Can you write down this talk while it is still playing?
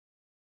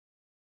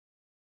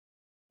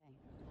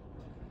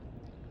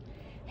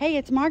Hey,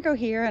 it's Margo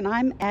here, and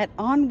I'm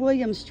on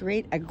William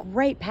Street, a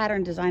great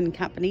pattern design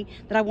company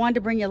that I wanted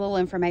to bring you a little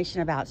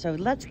information about. So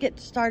let's get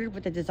started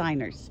with the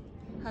designers.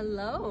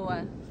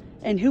 Hello.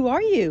 And who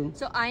are you?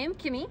 So I am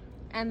Kimie,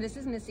 and this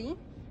is Missy,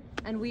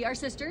 and we are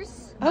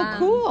sisters. Oh,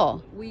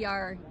 cool. We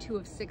are 2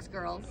 of 6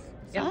 girls,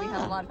 so we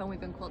have a lot of fun.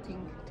 We've been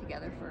quilting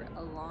together for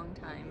a long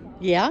time.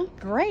 Yeah,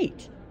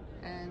 great.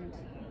 And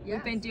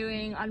we've been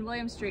doing on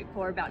William Street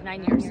for about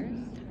 9 years.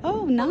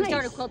 Oh, nice. Well, we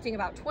started quilting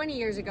about 20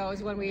 years ago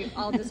is when we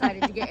all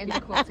decided to get into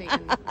quilting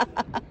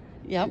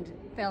and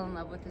fell in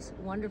love with this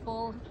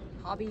wonderful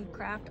hobby,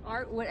 craft,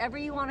 art, whatever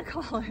you want to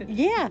call it.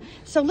 Yeah.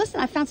 So listen,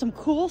 I found some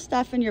cool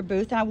stuff in your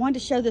booth, and I wanted to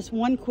show this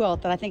one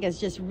quilt that I think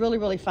is just really,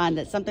 really fun.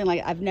 That's something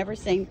like I've never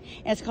seen,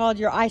 and it's called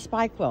your I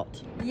Spy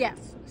quilt.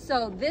 Yes.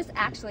 So this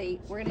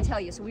actually, we're going to tell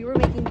you. So we were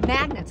making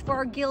magnets for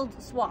our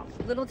guild swap,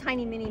 little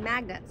tiny mini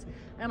magnets.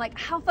 And I'm like,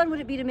 how fun would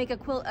it be to make a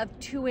quilt of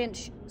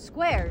 2-inch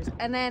squares?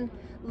 And then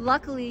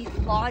luckily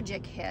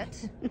logic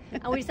hit,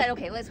 and we decided,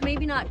 okay, let's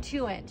maybe not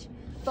 2-inch,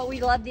 but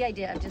we love the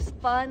idea of just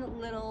fun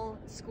little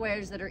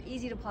squares that are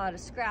easy to pull out of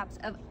scraps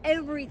of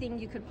everything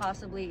you could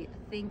possibly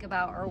think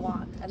about or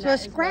want. And so a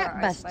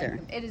scrap buster.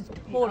 It is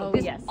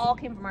totally. This all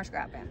came from our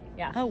scrap bin.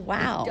 Yeah. Oh,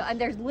 wow.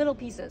 And there's little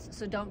pieces,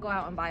 so don't go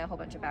out and buy a whole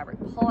bunch of fabric.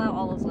 Pull out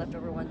all those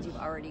leftover ones you've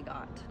already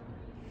got.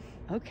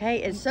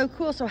 Okay, it's so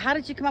cool. So how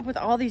did you come up with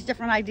all these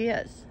different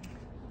ideas?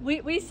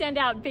 We send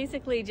out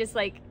basically just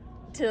like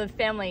to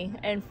family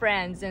and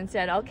friends and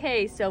said,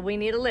 okay, so we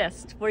need a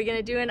list. We're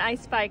gonna do an I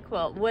Spy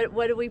quilt.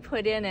 What do we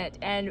put in it?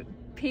 And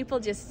people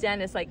just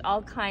send us like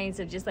all kinds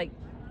of just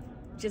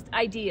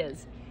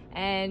ideas.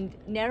 And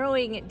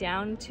narrowing it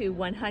down to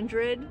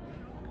 100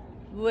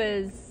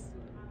 was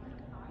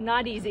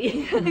not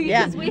easy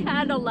because we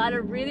had a lot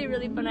of really,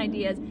 really fun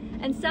ideas.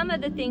 And some of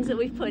the things that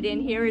we've put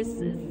in here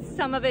is,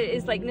 some of it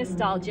is like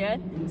nostalgia.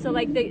 So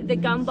like the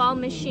gumball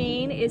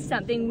machine is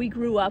something we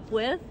grew up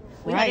with.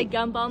 We had a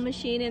gumball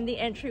machine in the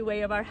entryway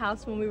of our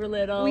house when we were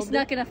little. We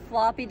snuck in a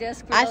floppy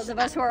disk for those of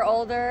us who are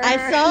older.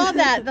 I saw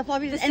that, the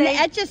floppy disk, and the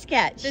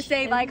Etch-a-Sketch. The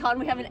save icon,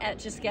 we have an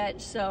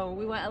Etch-a-Sketch, so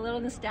we went a little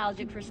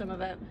nostalgic for some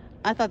of it.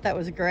 I thought that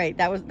was great.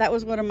 That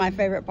was one of my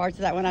favorite parts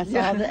of that when I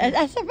saw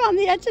I found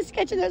the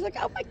Etch-a-Sketch, and I was like,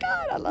 oh my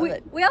God, I love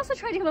it. We also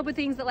tried to come up with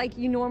things that like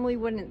you normally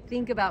wouldn't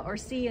think about or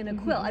see in a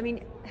quilt. I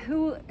mean,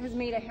 who has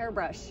made a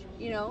hairbrush,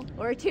 you know?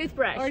 Or a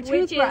toothbrush,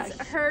 which is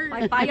her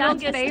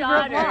youngest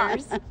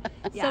daughter's.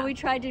 So we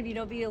tried to, you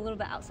know, be a little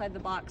bit outside the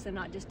box and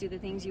not just do the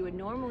things you would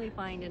normally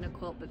find in a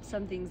quilt, but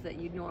some things that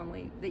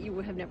you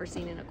would have never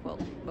seen in a quilt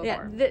before.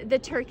 Yeah, the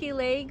turkey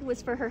leg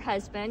was for her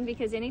husband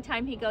because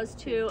anytime he goes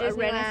to a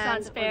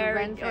Renaissance fair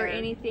or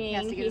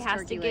anything, he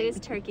has to get his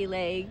turkey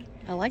leg.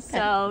 I like that.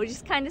 So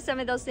just kind of some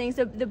of those things.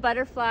 The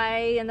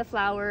butterfly and the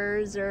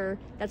flowers,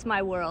 that's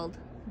my world.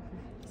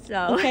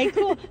 So. Okay,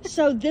 cool.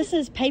 So this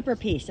is paper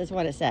piece, is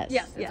what it says.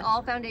 Yes, it's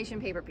all foundation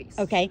paper piece.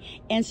 Okay,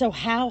 and so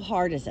how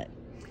hard is it?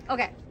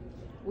 Okay,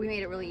 we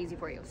made it really easy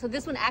for you. So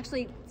this one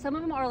actually, some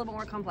of them are a little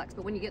more complex,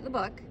 but when you get the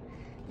book,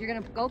 you're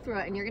gonna go through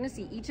it and you're gonna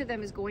see each of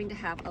them is going to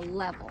have a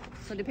level.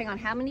 So depending on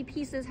how many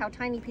pieces, how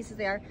tiny pieces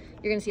they are,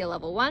 you're gonna see a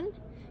level 1,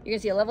 you're gonna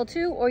see a level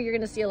 2, or you're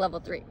gonna see a level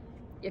 3.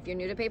 If you're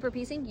new to paper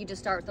piecing, you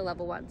just start with the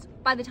level 1s.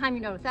 By the time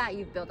you know that,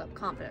 you've built up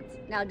confidence.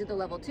 Now do the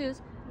level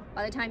 2s.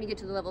 By the time you get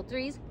to the level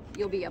 3s,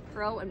 you'll be a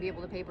pro and be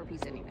able to paper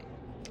piece anything.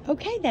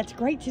 Okay, that's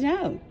great to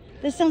know.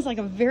 This sounds like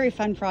a very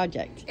fun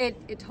project.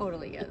 It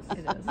totally is. It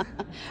is.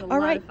 It's a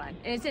lot of fun.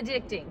 And it's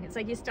addicting. It's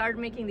like you start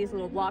making these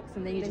little blocks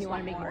and then you just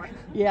want to make more.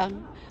 Yeah.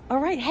 All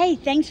right. Hey,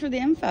 thanks for the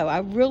info. I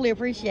really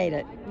appreciate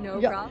it. No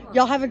problem.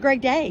 Y'all have a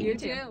great day. You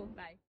too.